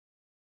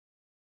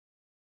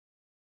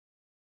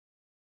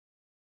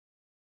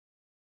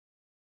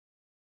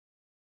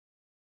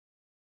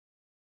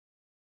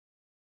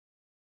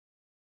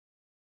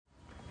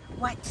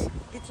What?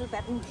 It's your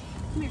Babouche.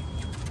 Come here.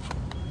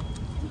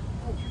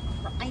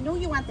 Oh, I know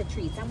you want the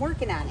treats. I'm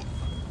working on it.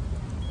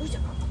 Who's a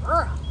good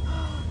girl?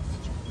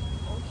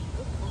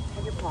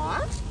 Okay, your paw?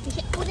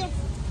 Oh,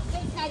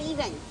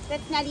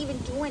 that's not even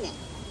doing it.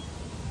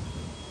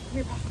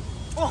 Your paw.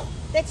 Oh,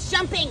 that's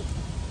jumping.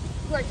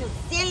 You are so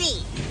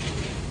silly.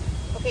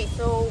 Okay,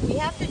 so we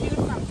have to do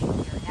something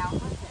here. Now,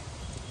 listen.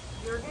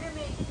 You're going to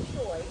make a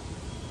choice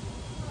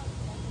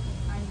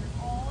on your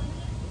own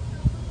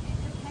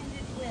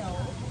independent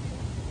will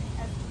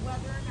as to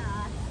whether or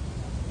not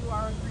you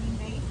are a Green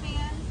Bay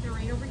fan, they're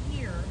right over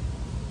here,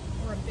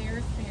 or a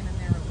Bears fan and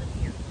they're over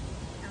here.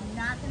 I'm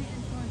not going to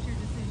influence your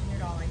decision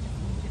at all. I just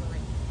need you to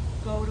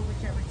go to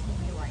whichever team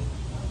you like.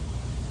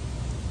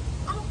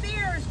 Oh,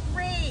 Bears,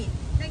 great.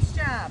 Nice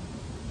job.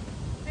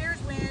 Bears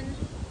win.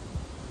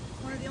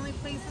 One of the only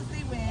places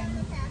they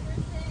win.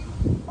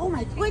 Oh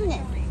my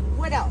goodness.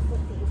 What else?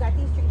 Let's see. You got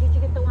these treats. Did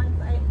you get the ones,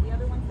 the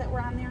other ones that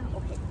were on there?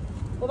 Okay.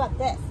 What about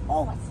this?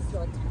 Oh, what's this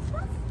really tough?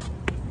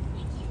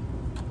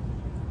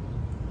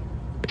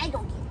 I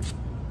don't care.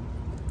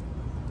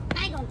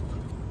 I don't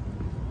care.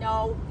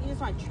 No, you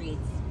just want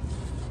treats.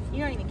 You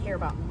don't even care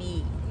about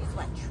me. You just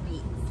want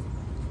treats.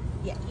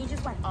 Yeah, you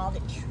just want all the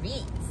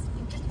treats.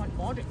 You just want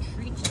all the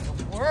treats in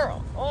the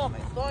world. Oh my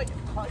God,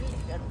 you're cuddly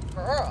little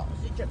girl.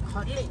 Such a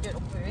cuddly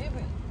little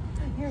baby.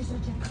 You're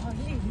such a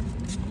cuddly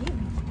little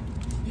baby.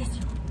 Yes,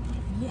 you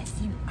are. Yes,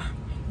 you are.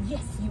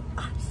 Yes, you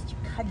are. Such a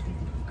cuddly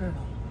little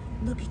girl.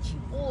 Look at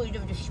you. Oh, you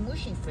have the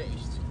smooshy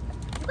face.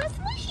 You got a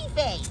smooshy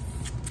face.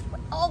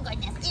 Oh,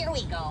 goodness. There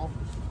we go.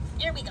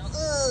 There we go.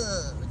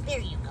 Ugh. There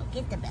you go.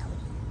 Get the belly.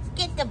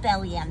 Get the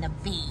belly on the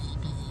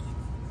baby.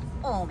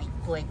 Oh, my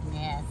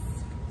goodness.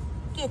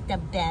 Get the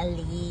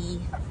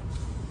belly.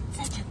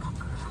 Such a good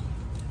girl.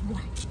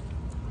 What?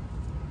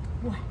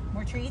 What?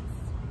 More treats?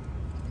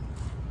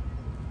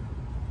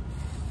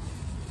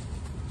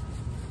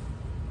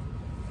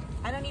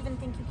 I don't even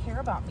think you care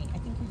about me. I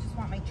think you just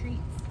want my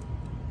treats.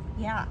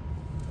 Yeah.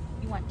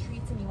 You want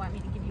treats and you want me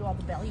to give you all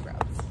the belly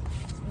rubs.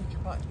 Spank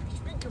your butt.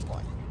 Spank your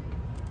butt.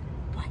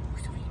 What?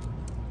 Who's over here?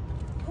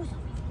 Who's over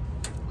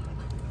here?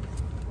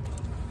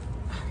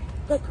 All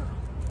right. Good girl.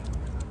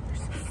 You're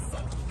so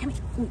sick. Come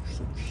here. Ooh,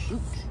 so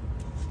cute.